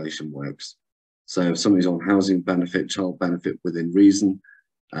insulation works. So if somebody's on housing benefit, child benefit within reason,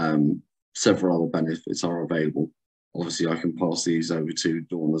 several other benefits are available. Obviously, I can pass these over to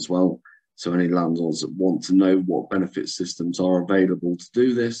Dawn as well. So any landlords that want to know what benefit systems are available to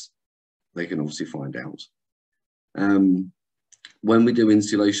do this, they can obviously find out. When we do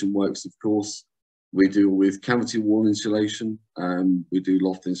insulation works, of course, we deal with cavity wall insulation. We do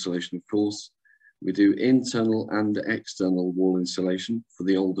loft insulation, of course. We do internal and external wall insulation for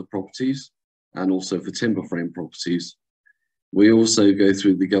the older properties and also for timber frame properties. We also go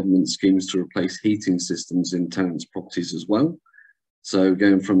through the government schemes to replace heating systems in tenants' properties as well. So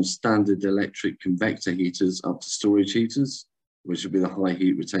going from standard electric convector heaters up to storage heaters, which would be the high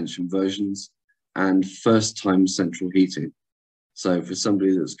heat retention versions, and first-time central heating. So for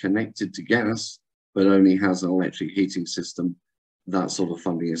somebody that's connected to gas, but only has an electric heating system, that sort of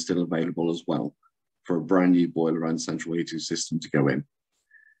funding is still available as well for a brand new boiler and central heating system to go in.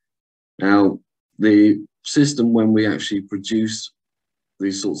 Now, the system, when we actually produce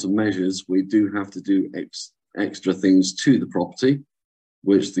these sorts of measures, we do have to do extra things to the property,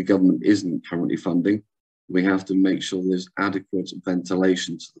 which the government isn't currently funding. We have to make sure there's adequate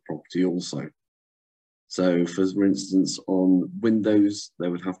ventilation to the property also. So for instance, on windows,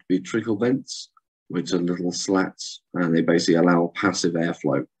 there would have to be trickle vents, which are little slats, and they basically allow passive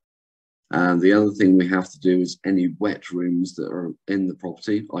airflow. And the other thing we have to do is any wet rooms that are in the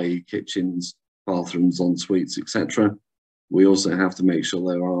property, i.e. kitchens, bathrooms, en suites, etc. We also have to make sure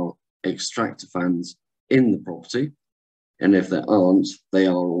there are extractor fans in the property. And if there aren't, they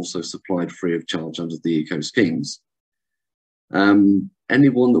are also supplied free of charge under the eco schemes.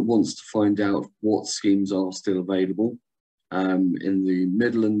 Anyone that wants to find out what schemes are still available, in the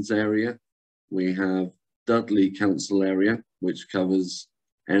Midlands area, we have Dudley Council area, which covers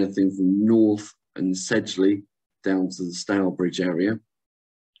anything from North and Sedgley down to the Stourbridge area.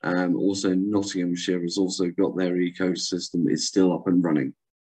 Also Nottinghamshire has also got their eco system, is still up and running.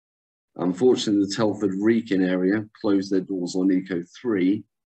 Unfortunately, the Telford-Wrekin area closed their doors on Eco 3,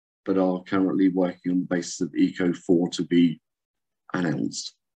 but are currently working on the basis of Eco 4 to be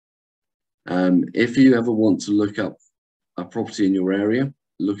announced. If you ever want to look up a property in your area,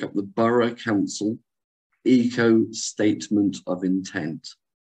 look up the Borough Council Eco Statement of Intent,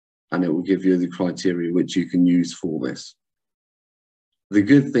 and it will give you the criteria which you can use for this. The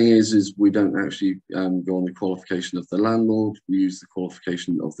good thing is we don't actually go on the qualification of the landlord. We use the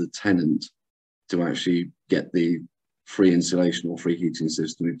qualification of the tenant to actually get the free insulation or free heating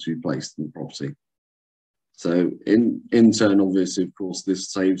system to be placed in the property. So in turn, obviously, of course,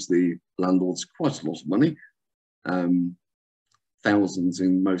 this saves the landlords quite a lot of money, thousands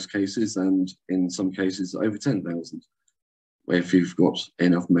in most cases, and in some cases over 10,000, if you've got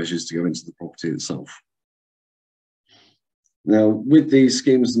enough measures to go into the property itself. Now, with these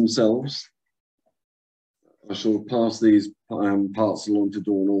schemes themselves, I shall pass these parts along to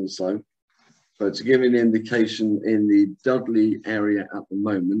Dawn also. But to give an indication, in the Dudley area at the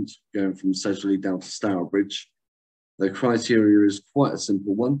moment, going from Sedgley down to Stourbridge, the criteria is quite a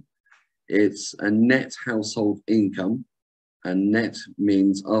simple one. It's a net household income, and net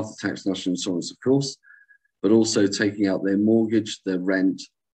means after tax national insurance, of course, but also taking out their mortgage, their rent,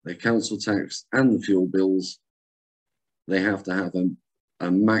 their council tax, and the fuel bills. They have to have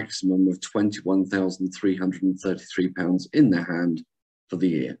a maximum of £21,333 in their hand for the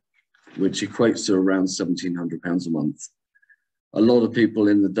year, which equates to around £1,700 a month. A lot of people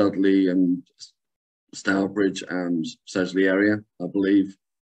in the Dudley and Stourbridge and Sedgley area, I believe,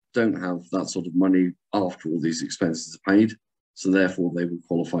 don't have that sort of money after all these expenses are paid, so therefore they will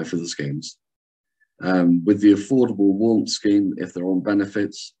qualify for the schemes. With the affordable warmth scheme, if they're on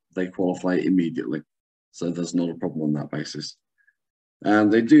benefits, they qualify immediately. So there's not a problem on that basis.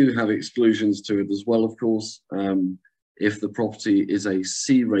 They do have exclusions to it as well, of course. If the property is a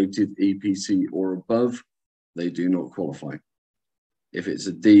C-rated EPC or above, they do not qualify. If it's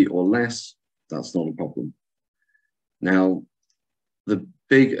a D or less, that's not a problem. Now, the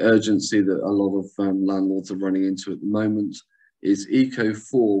big urgency that a lot of landlords are running into at the moment is Eco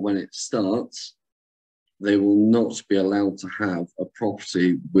 4, when it starts, they will not be allowed to have a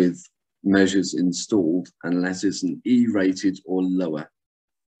property with measures installed unless it's an E-rated or lower.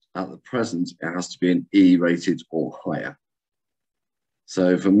 At the present, it has to be an E-rated or higher.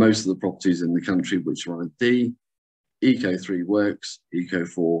 So for most of the properties in the country which are on a D, Eco 3 works, Eco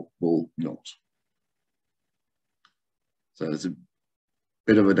 4 will not. So there's a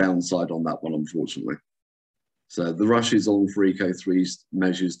bit of a downside on that one, unfortunately. So the rush is on for Eco 3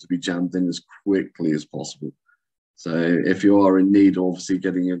 measures to be jammed in as quickly as possible. So if you are in need of obviously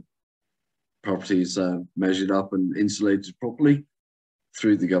getting your properties measured up and insulated properly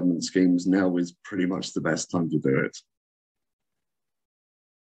through the government schemes, now is pretty much the best time to do it.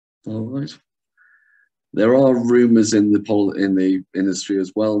 All right. There are rumours in the industry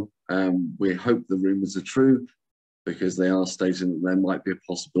as well. We hope the rumours are true, because they are stating that there might be a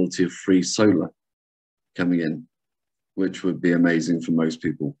possibility of free solar coming in, which would be amazing for most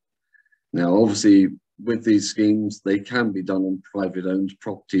people. Now, obviously, with these schemes, they can be done on private owned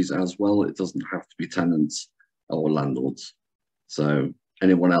properties as well. It doesn't have to be tenants or landlords. So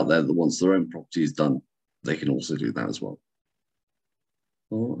anyone out there that wants their own properties done, they can also do that as well.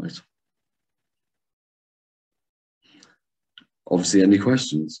 All right. Obviously, any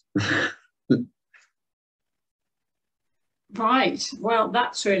questions? Right, well,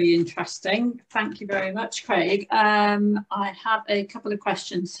 that's really interesting. Thank you very much, Craig. I have a couple of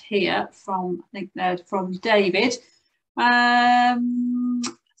questions here from, I think they're from David.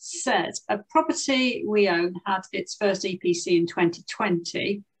 Said, a property we own had its first EPC in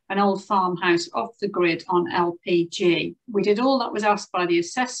 2020, an old farmhouse off the grid on LPG. We did all that was asked by the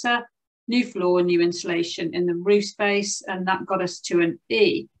assessor, new floor, new insulation in the roof space, and that got us to an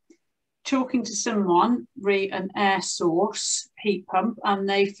E. Talking to someone, an air source heat pump, and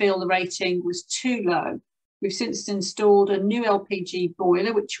they feel the rating was too low. We've since installed a new LPG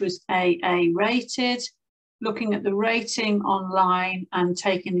boiler, which was AA rated. looking at the rating online and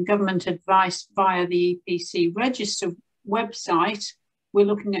taking government advice via the EPC register website, we're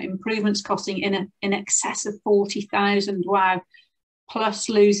looking at improvements costing in excess of 40,000, wow, plus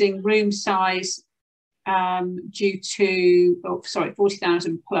losing room size due to,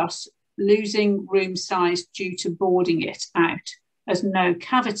 40,000 plus losing room size due to boarding it out as no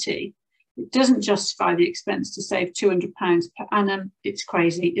cavity. It doesn't justify the expense to save £200 per annum. It's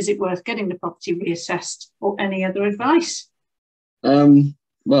crazy. Is it worth getting the property reassessed, or any other advice?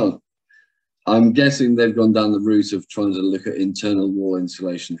 Well, I'm guessing they've gone down the route of trying to look at internal wall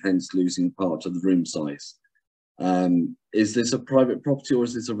insulation, hence losing part of the room size. Is this a private property or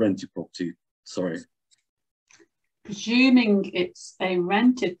is this a rented property? Sorry. Presuming it's a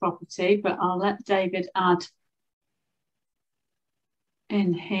rented property, but I'll let David add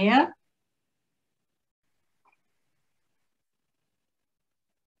in here.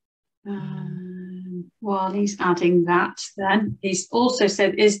 While he's adding that, then he's also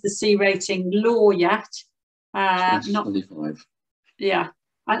said, is the C rating law yet? 2025. Yeah,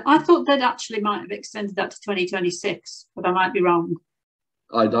 I thought that actually might have extended that to 2026, but I might be wrong.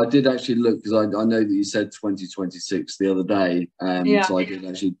 I did actually look, because I know that you said 2026 the other day, Yeah. So I did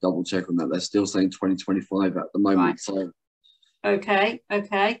actually double check on that. They're still saying 2025 at the moment. Right. So okay.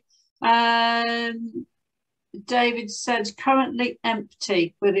 David said currently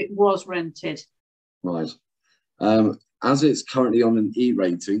empty, but it was rented. Right. As it's currently on an E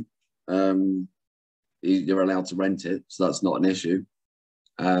rating, you're allowed to rent it, so that's not an issue.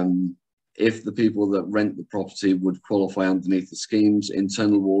 If the people that rent the property would qualify underneath the schemes,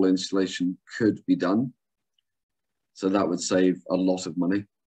 internal wall insulation could be done. So that would save a lot of money.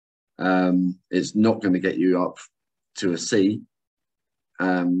 It's not going to get you up to a C.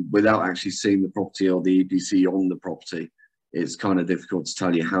 Without actually seeing the property or the EPC on the property, it's kind of difficult to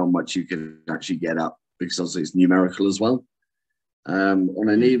tell you how much you can actually get up, because it's numerical as well. On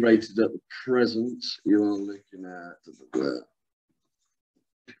an E rated at the present, you are looking at,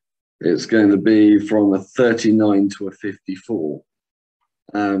 it's going to be from a 39 to a 54.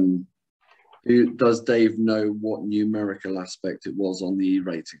 Does Dave know what numerical aspect it was on the E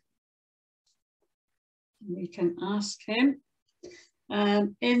rating? We can ask him.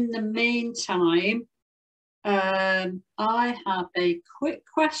 In the meantime, I have a quick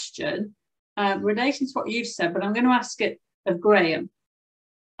question relating to what you've said, but I'm going to ask it of Graham.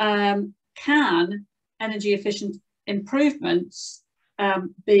 Can energy efficient improvements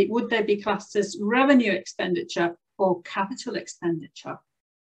would they be classed as revenue expenditure or capital expenditure?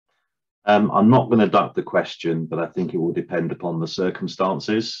 I'm not going to duck the question, but I think it will depend upon the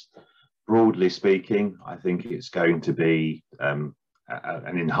circumstances. Broadly speaking, I think it's going to be an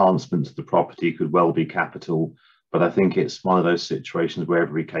enhancement to the property, could well be capital, but I think it's one of those situations where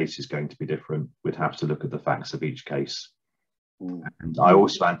every case is going to be different. We'd have to look at the facts of each case. And I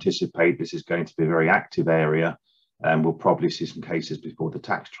also anticipate this is going to be a very active area, and we'll probably see some cases before the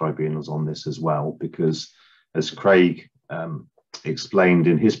tax tribunals on this as well, because as Craig explained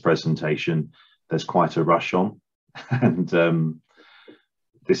in his presentation, there's quite a rush on. And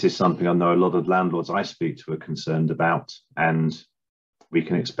this is something I know a lot of landlords I speak to are concerned about, and we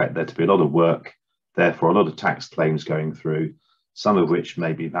can expect there to be a lot of work, therefore a lot of tax claims going through, some of which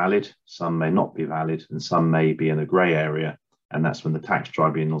may be valid, some may not be valid, and some may be in a grey area. And that's when the tax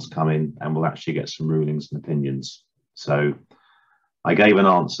tribunals come in and we'll actually get some rulings and opinions. So I gave an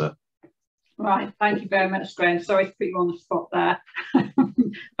answer. Right, thank you very much, Graham. Sorry to put you on the spot there.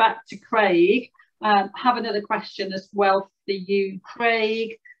 Back to Craig. Have another question as well for you,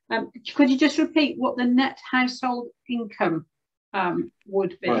 Craig. Could you just repeat what the net household income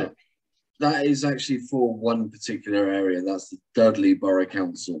would be? Right. That is actually for one particular area. That's the Dudley Borough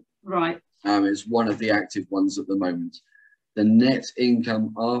Council. Right. It's one of the active ones at the moment. The net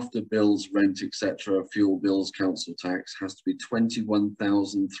income after bills, rent, etc., fuel bills, council tax has to be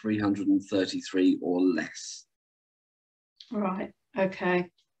 21,333 or less. Right. Okay.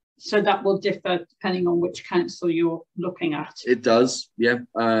 So that will differ depending on which council you're looking at. It does, yeah.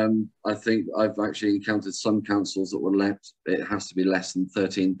 I think I've actually encountered some councils that were left. It has to be less than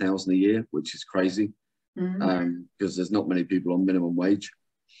 13,000 a year, which is crazy, because there's not many people on minimum wage.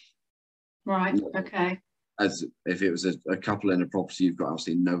 Right. Okay. As if it was a couple in a property, you've got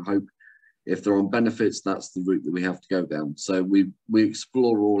absolutely no hope. If they're on benefits, that's the route that we have to go down. So we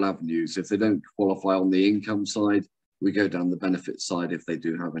explore all avenues. If they don't qualify on the income side, we go down the benefit side if they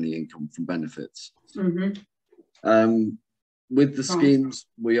do have any income from benefits. With the schemes,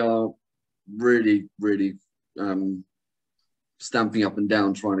 we are really stamping up and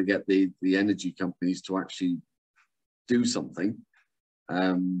down trying to get the energy companies to actually do something.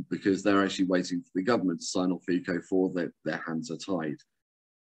 because they're actually waiting for the government to sign off Eco4, their hands are tied.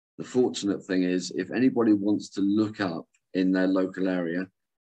 The fortunate thing is, if anybody wants to look up in their local area,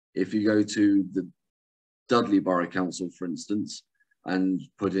 if you go to the Dudley Borough Council, for instance, and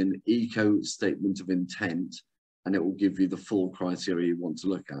put in Eco Statement of Intent, and it will give you the full criteria you want to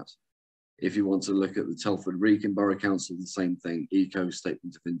look at. If you want to look at the Telford-Wrekin Borough Council, the same thing, Eco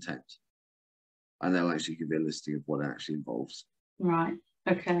Statement of Intent. And they'll actually give you a listing of what it actually involves. Right,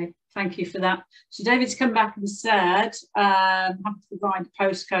 okay, thank you for that. So David's come back and said, have to provide the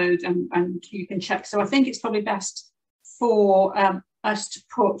postcode and you can check. So I think it's probably best for us to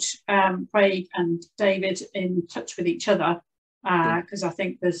put Craig and David in touch with each other, because I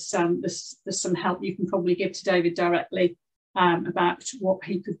think there's some help you can probably give to David directly about what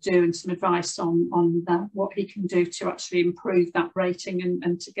he could do, and some advice on what he can do to actually improve that rating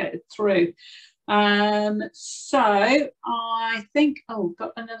and to get it through. So I think,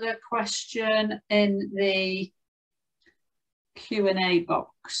 got another question in the Q&A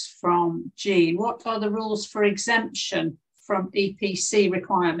box from Jean. What are the rules for exemption from EPC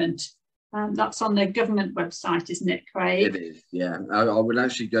requirement? That's on the government website, isn't it, Craig? It is, yeah. I would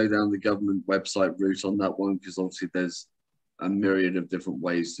actually go down the government website route on that one, because obviously there's a myriad of different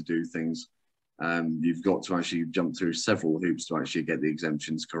ways to do things. You've got to actually jump through several hoops to actually get the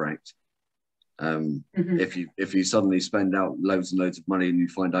exemptions correct. If you suddenly spend out loads and loads of money and you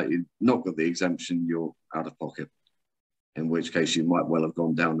find out you've not got the exemption, you're out of pocket. In which case you might well have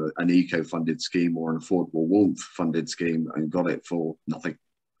gone down an eco-funded scheme or an affordable warmth funded scheme and got it for nothing.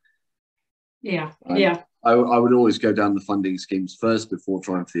 Yeah, I would always go down the funding schemes first before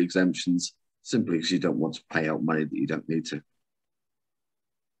trying for the exemptions, simply because you don't want to pay out money that you don't need to.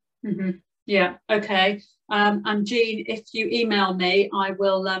 Yeah, okay. And Jean, if you email me, I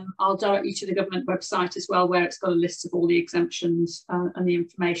will. I'll direct you to the government website as well, where it's got a list of all the exemptions and the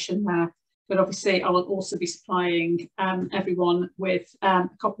information there. But obviously, I will also be supplying everyone with a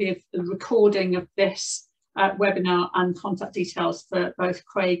copy of the recording of this webinar and contact details for both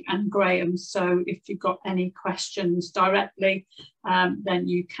Craig and Graham. So if you've got any questions directly, then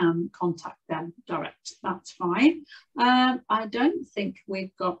you can contact them direct. That's fine. I don't think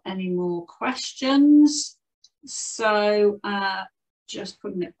we've got any more questions. So just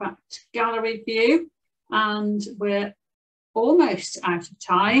putting it back to gallery view, and we're almost out of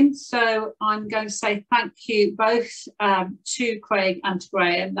time, so I'm going to say thank you both to Craig and to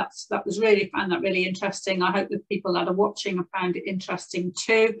Graham. Found that really interesting. I hope the people that are watching have found it interesting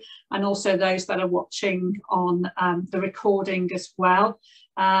too, and also those that are watching on the recording as well.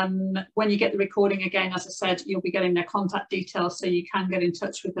 When you get the recording again, as I said, you'll be getting their contact details, so you can get in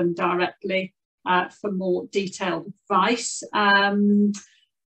touch with them directly for more detailed advice.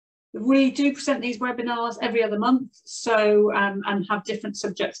 We do present these webinars every other month, so and have different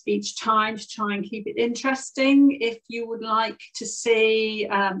subjects each time to try and keep it interesting. If you would like to see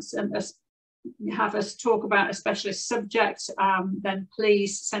have us talk about a specialist subject, then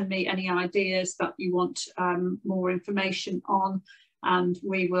please send me any ideas that you want more information on, and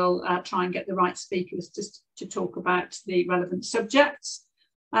we will try and get the right speakers to talk about the relevant subjects.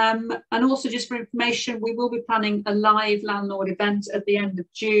 And also, just for information, we will be planning a live landlord event at the end of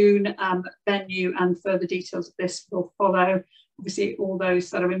June. Venue and further details of this will follow. Obviously, all those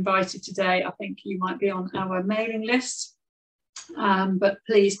that are invited today, I think you might be on our mailing list. But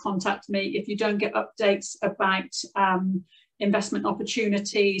please contact me if you don't get updates about investment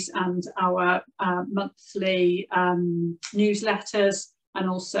opportunities and our monthly newsletters, and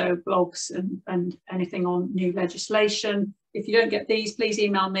also blogs and anything on new legislation. If you don't get these, please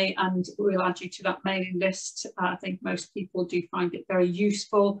email me and we'll add you to that mailing list. I think most people do find it very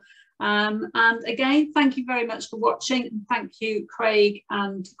useful. And again, thank you very much for watching. And thank you, Craig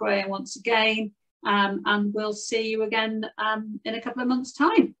and Graham, once again. And we'll see you again in a couple of months'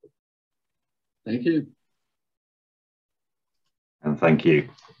 time. Thank you. And thank you.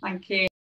 Thank you.